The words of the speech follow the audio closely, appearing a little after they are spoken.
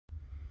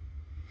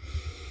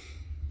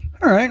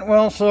All right,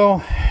 well, so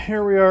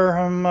here we are.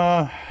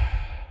 I'm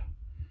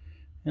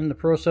in the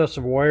process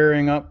of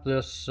wiring up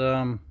this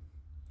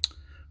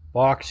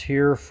box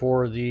here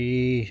for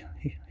the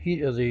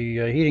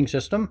heating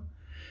system,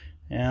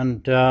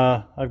 and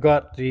I've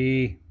got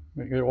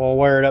it all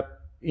wired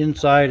up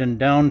inside and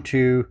down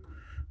to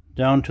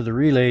the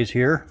relays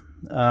here.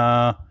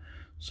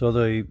 So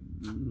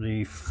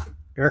the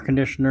air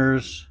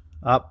conditioners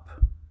up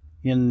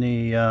in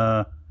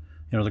the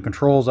the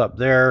controls up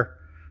there.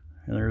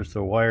 And there's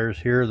the wires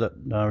here that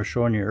I was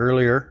showing you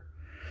earlier.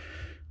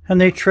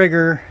 And they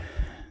trigger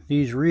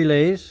these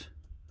relays,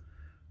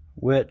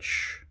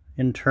 which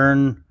in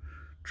turn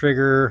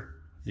trigger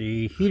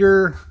the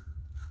heater,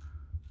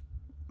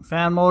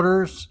 fan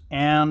motors,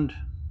 and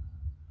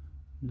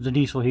the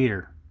diesel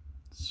heater.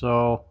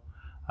 So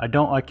I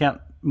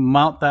can't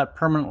mount that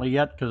permanently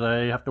yet because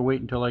I have to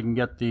wait until I can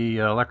get the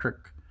electric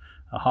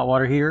hot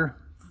water heater.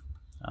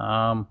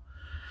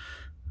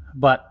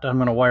 But I'm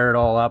going to wire it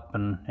all up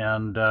and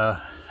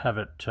have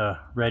it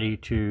ready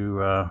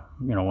to,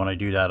 when I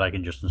do that, I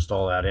can just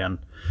install that in.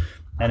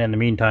 And in the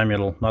meantime,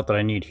 not that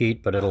I need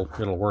heat, but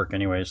it'll work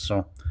anyways.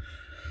 So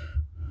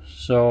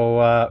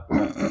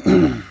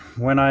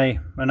when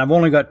I've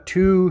only got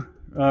two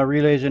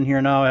relays in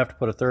here now. I have to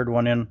put a third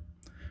one in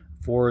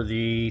for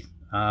the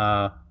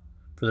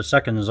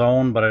second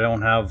zone, but I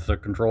don't have the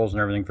controls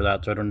and everything for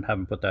that, so I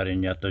haven't put that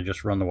in yet. I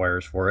just run the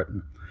wires for it.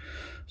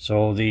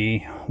 So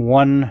the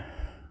one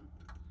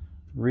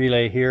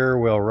relay here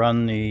will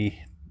run the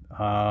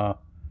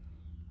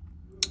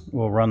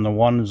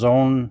one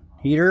zone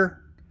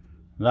heater.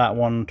 That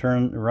one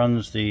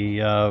runs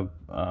the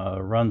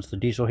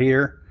diesel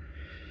heater,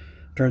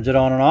 turns it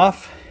on and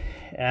off.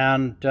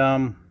 And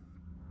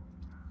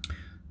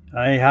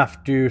I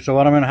have to, so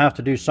what I'm going to have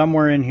to do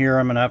somewhere in here,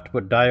 I'm going to have to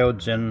put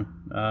diodes in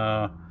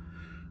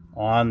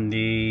on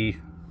the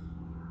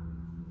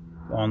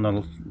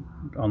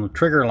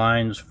trigger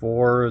lines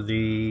for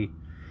the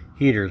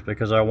heaters,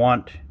 because I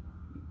want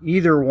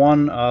either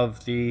one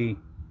of the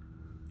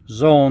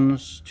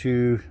zones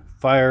to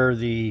fire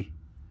the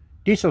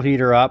diesel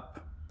heater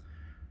up,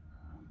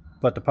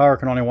 but the power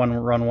can only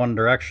run one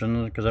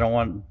direction because I don't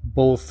want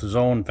both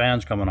zone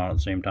fans coming on at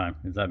the same time,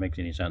 if that makes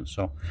any sense.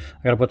 So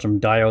I got to put some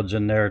diodes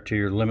in there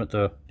to limit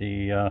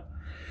the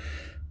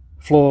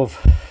flow of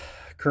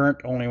current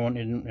only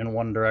in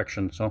one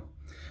direction. So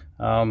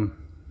I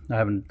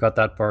haven't got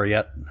that far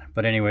yet,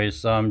 but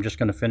anyways, I'm just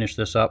going to finish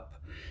this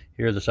up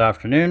here this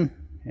afternoon,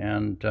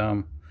 and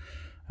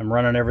I'm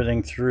running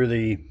everything through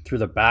the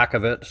back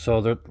of it,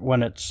 so that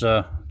when it's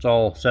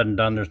all said and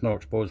done, there's no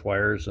exposed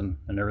wires and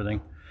everything.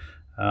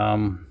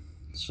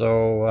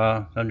 So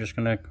I'm just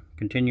going to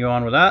continue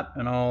on with that,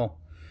 and I'll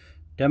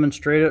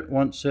demonstrate it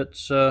once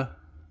it's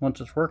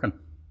working.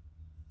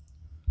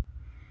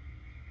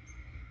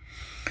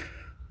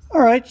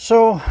 All right,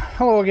 so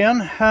hello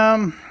again.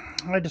 I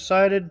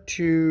decided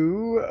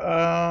to do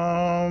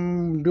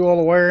all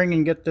the wiring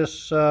and get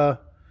this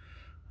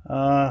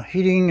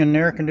heating and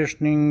air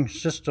conditioning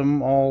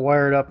system all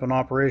wired up and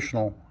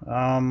operational. Like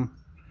I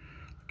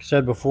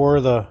said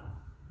before, the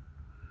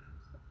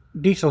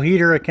diesel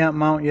heater I can't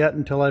mount yet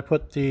until I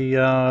put the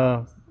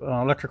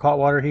electric hot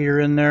water heater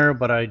in there,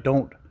 but I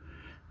don't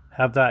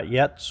have that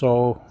yet,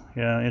 so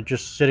yeah, it's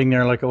just sitting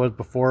there like it was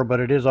before,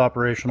 but it is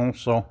operational.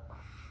 So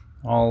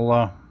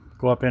I'll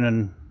go up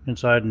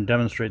inside and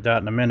demonstrate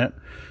that in a minute.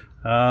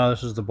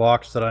 This is the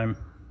box that I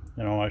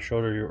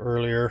showed you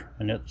earlier,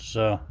 and it's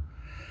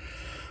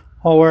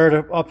all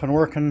wired up and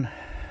working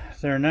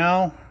there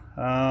now.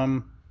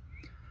 I'm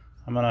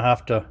gonna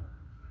have to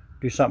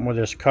do something with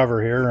this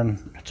cover here,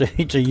 and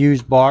it's a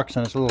used box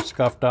and it's a little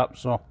scuffed up,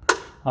 so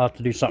I'll have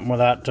to do something with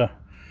that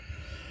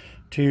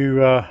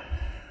to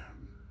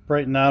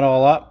brighten that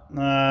all up.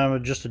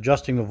 Just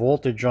adjusting the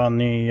voltage on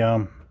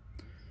the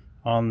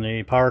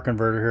power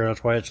converter here,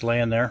 that's why it's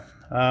laying there.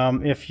 I'll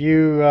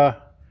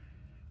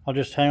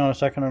just hang on a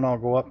second and I'll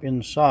go up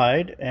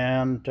inside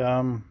and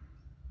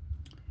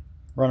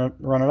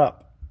run it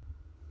up.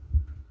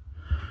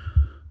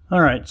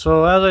 Alright,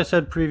 so as I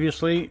said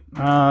previously,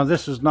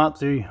 this is not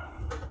the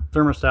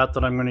thermostat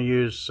that I'm going to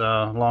use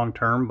long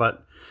term,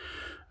 but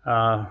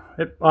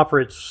it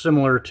operates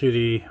similar to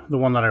the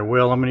one that I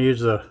will. I'm going to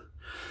use the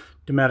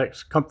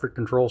Dometic Comfort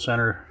Control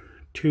Center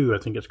 2, I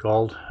think it's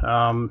called,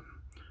 and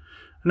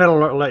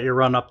it'll let you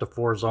run up to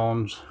 4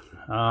 zones.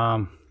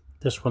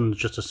 This one's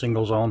just a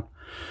single zone.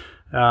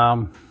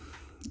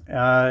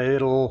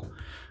 It'll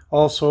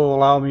also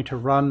allow me to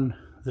run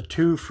the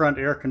 2 front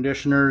air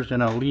conditioners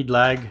in a lead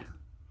lag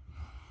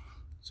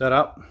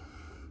setup,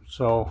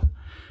 so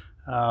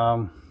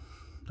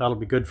that'll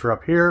be good for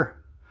up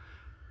here.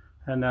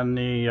 And then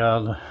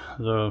the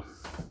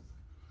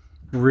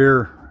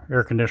rear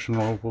air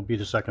conditioner will be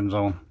the second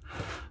zone.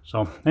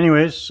 So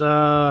anyways,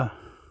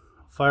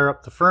 fire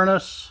up the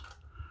furnace.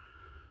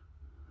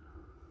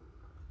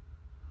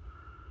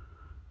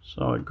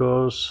 So it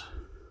goes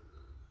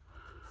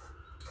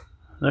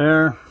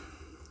there.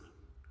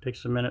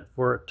 Takes a minute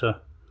for it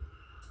to,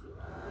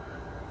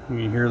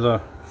 you hear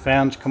the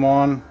fans come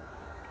on.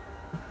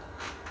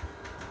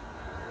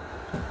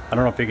 I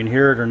don't know if you can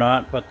hear it or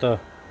not, but the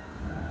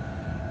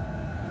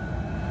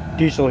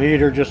diesel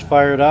heater just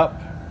fired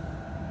up.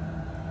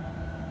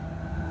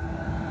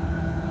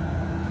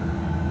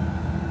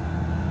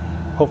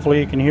 Hopefully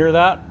you can hear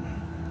that.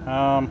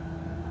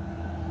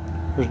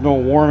 There's no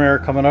warm air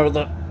coming out of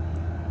the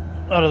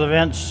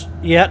vents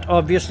yet,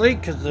 obviously,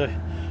 because the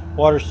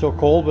water's still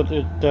cold, but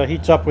it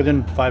heats up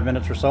within 5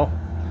 minutes or so.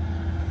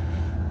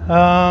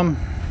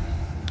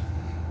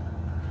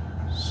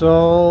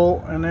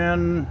 And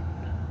then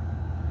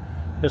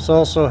this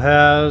also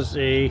has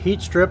a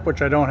heat strip,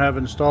 which I don't have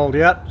installed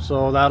yet,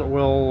 so that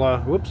will,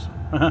 whoops,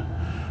 have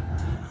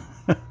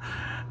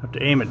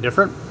to aim it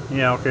different.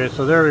 Yeah, okay,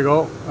 so there we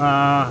go.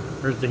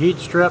 There's the heat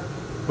strip,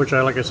 which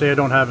like I say, I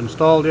don't have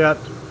installed yet.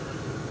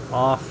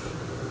 Off.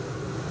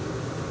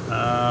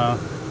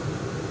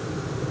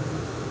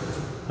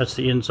 That's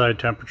the inside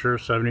temperature,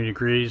 70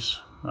 degrees.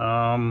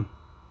 So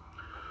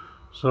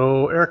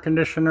air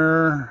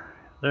conditioner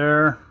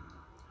there,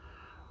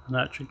 and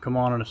that should come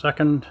on in a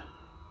second.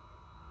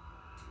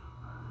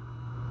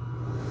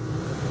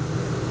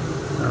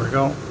 There we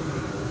go.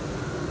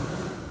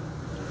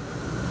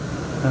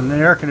 And the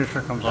air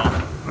conditioner comes on.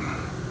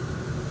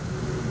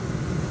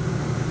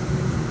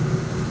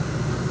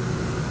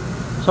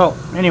 So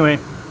anyway,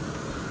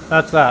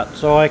 that's that.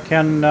 So I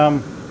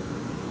can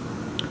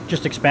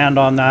just expand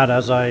on that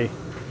as I,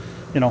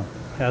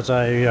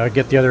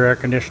 get the other air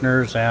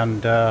conditioners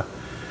and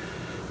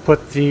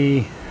put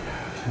the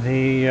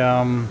the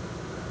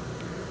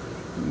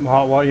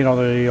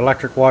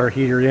electric water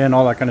heater in,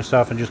 all that kind of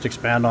stuff, and just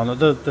expand on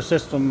the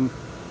system.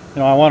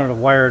 I wanted to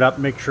wire it up,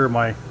 make sure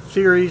my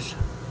theories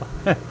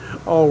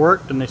all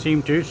worked, and they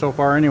seem to so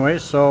far anyway.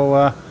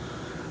 So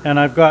and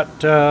I've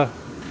got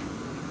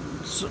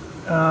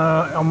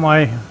on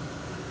my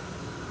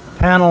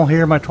panel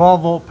here, my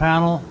 12-volt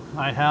panel,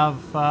 I have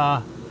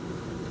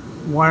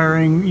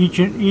wiring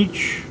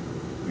each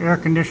air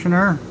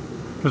conditioner,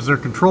 because they're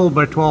controlled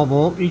by 12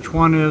 volt. Each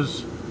one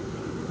is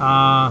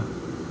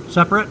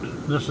separate.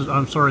 This is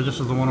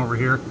the one over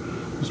here.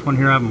 This one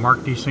here, I haven't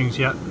marked these things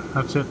yet.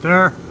 That's it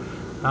there.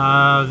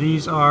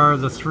 These are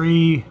the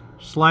 3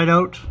 slide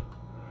out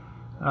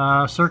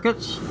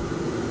circuits,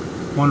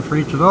 one for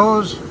each of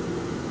those.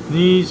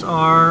 These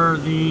are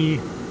the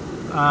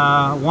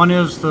one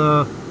is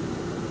the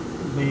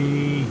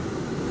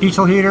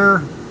diesel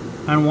heater,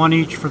 and one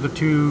each for the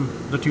two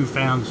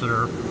fans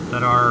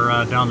that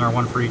are down there,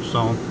 one for each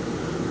zone,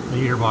 the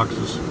heater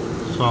boxes.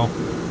 So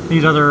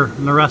these other,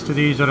 and the rest of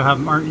these that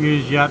aren't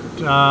used yet,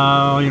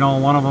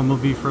 one of them will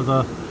be for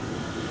the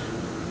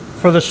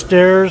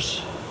stairs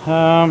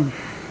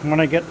when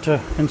I get to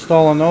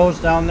installing those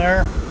down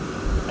there.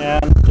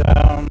 And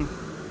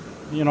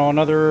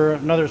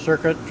another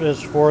circuit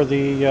is for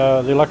the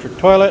electric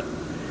toilet.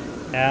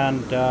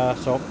 And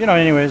so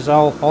anyways,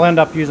 I'll end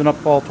up using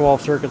up all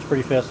 12 circuits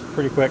pretty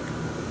quick.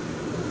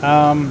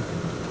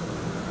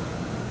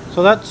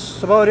 So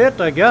that's about it,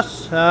 I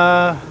guess.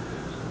 Yeah,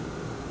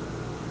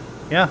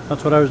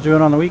 that's what I was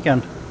doing on the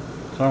weekend.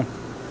 So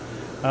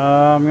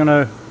got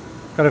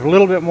a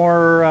little bit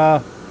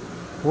more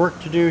work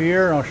to do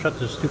here. I'll shut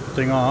this stupid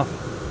thing off.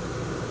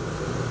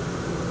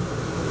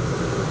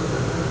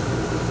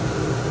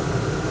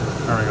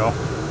 There we go.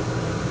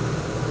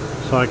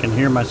 So I can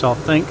hear myself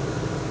think.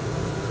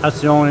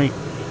 That's the only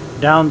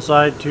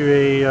downside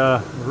to a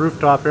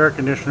rooftop air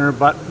conditioner,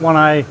 but when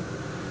I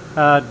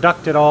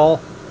duct it all,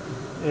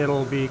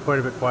 it'll be quite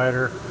a bit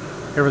quieter.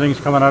 Everything's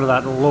coming out of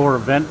that lower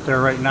vent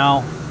there right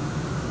now,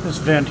 this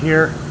vent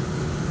here,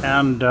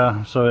 and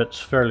so it's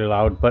fairly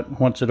loud, but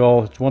once it's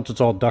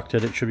all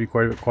ducted, it should be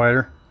quite a bit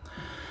quieter.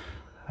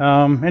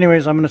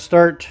 Anyways, I'm going to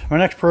start, my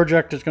next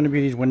project is going to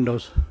be these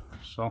windows,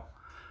 so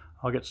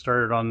I'll get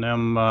started on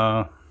them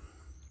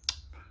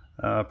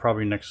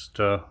probably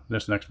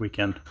this next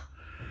weekend.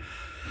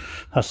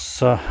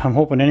 That's I'm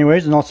hoping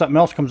anyways, unless something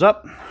else comes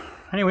up.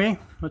 Anyway,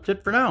 that's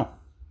it for now.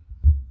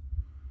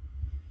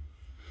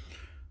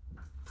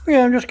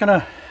 Yeah, I'm just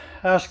gonna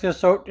ask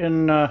this out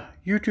in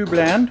YouTube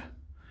land.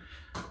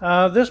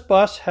 This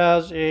bus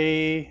has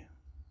a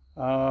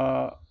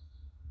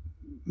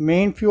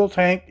main fuel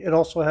tank. It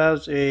also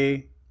has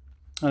an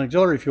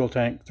auxiliary fuel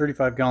tank,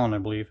 35 gallon, I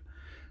believe,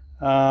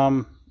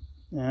 and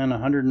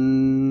 100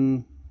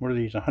 and what are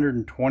these?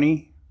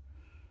 120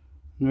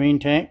 the main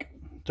tank,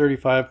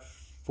 35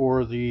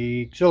 for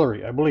the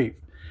auxiliary, I believe.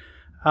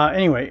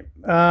 Anyway,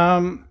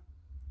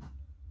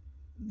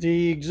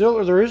 the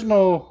auxiliary, there is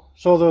no,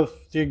 so the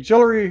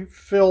auxiliary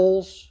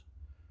fills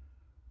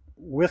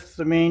with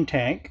the main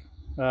tank,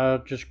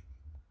 just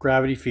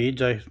gravity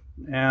feeds,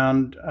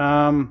 and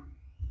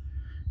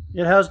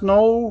it has there's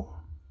no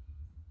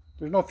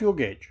fuel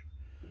gauge.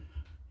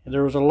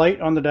 There was a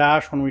light on the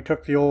dash when we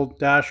took the old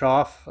dash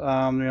off.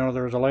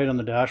 There was a light on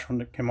the dash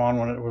when it came on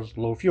when it was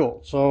low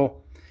fuel.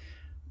 So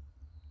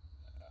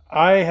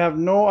I have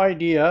no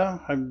idea.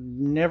 I've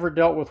never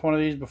dealt with one of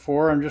these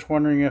before. I'm just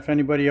wondering if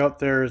anybody out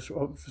there is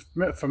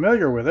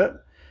familiar with it,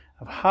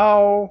 of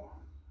how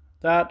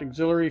that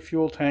auxiliary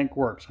fuel tank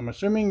works. I'm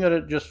assuming that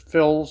it just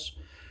fills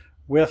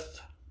with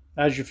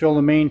as you fill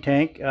the main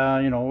tank,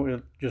 you know,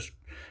 it just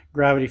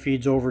gravity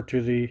feeds over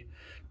to the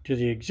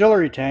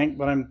auxiliary tank.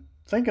 But I'm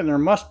thinking there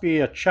must be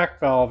a check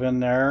valve in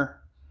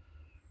there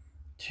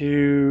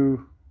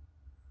to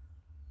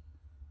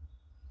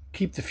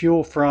keep the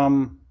fuel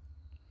from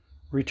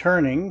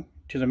returning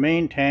to the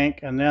main tank,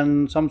 and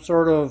then some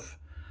sort of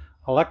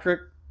electric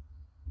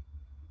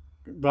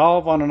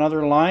valve on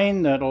another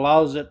line that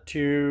allows it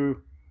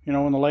to, you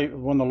know,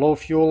 when the low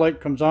fuel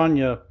light comes on,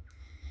 you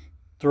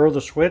throw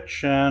the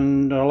switch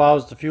and it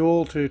allows the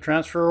fuel to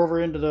transfer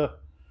over into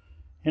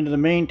the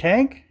main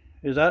tank.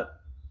 Does that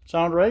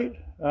sound right?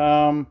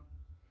 Because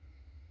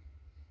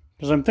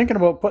I'm thinking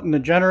about putting the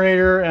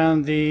generator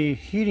and the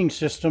heating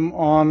system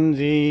on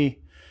the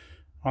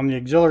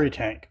auxiliary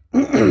tank.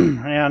 And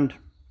I'm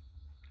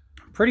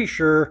pretty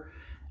sure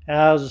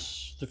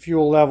as the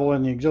fuel level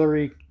in the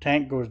auxiliary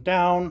tank goes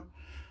down,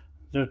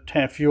 the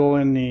fuel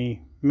in the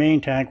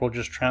main tank will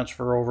just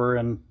transfer over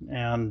and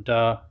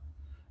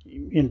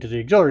into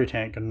the auxiliary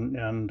tank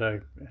and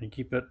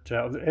keep it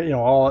you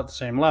know, all at the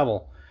same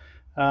level.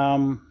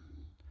 And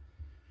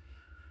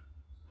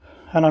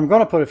I'm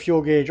going to put a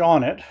fuel gauge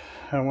on it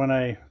when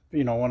I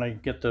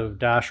get the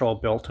dash all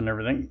built and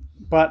everything.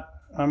 But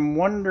I'm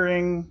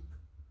wondering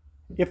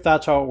if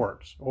that's how it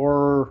works,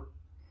 or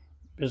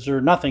is there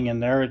nothing in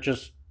there? It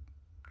just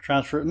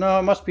transfer. No,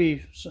 it must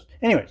be.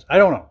 Anyways, I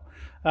don't know.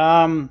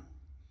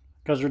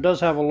 Because there does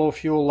have a low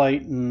fuel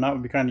light, and that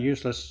would be kind of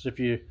useless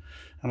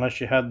unless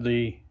you had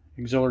the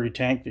auxiliary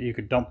tank that you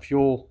could dump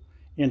fuel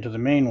into the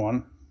main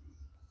one.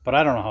 But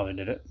I don't know how they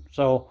did it.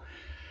 So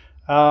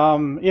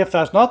if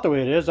that's not the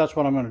way it is, that's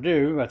what I'm going to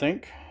do, I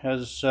think,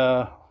 is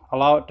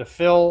allow it to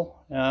fill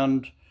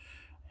and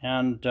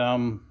you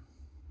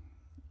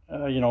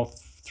know,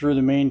 through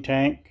the main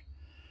tank,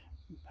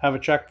 have a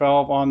check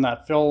valve on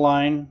that fill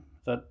line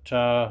that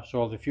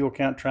so the fuel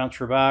can't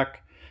transfer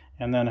back,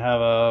 and then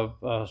have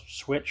a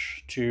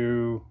switch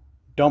to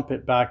dump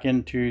it back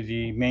into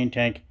the main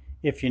tank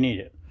if you need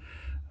it.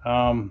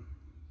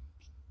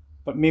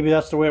 But maybe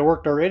that's the way it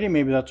worked already.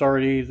 Maybe that's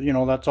already, you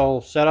know, that's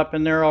all set up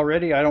in there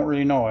already. I don't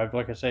really know. I've,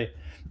 like I say,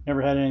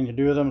 never had anything to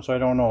do with them, so I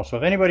don't know. So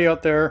if anybody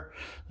out there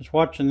that's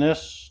watching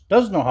this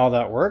does know how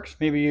that works,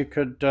 maybe you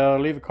could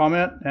leave a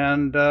comment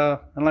and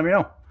let me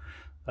know.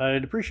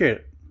 I'd appreciate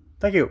it.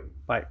 Thank you.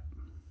 Bye.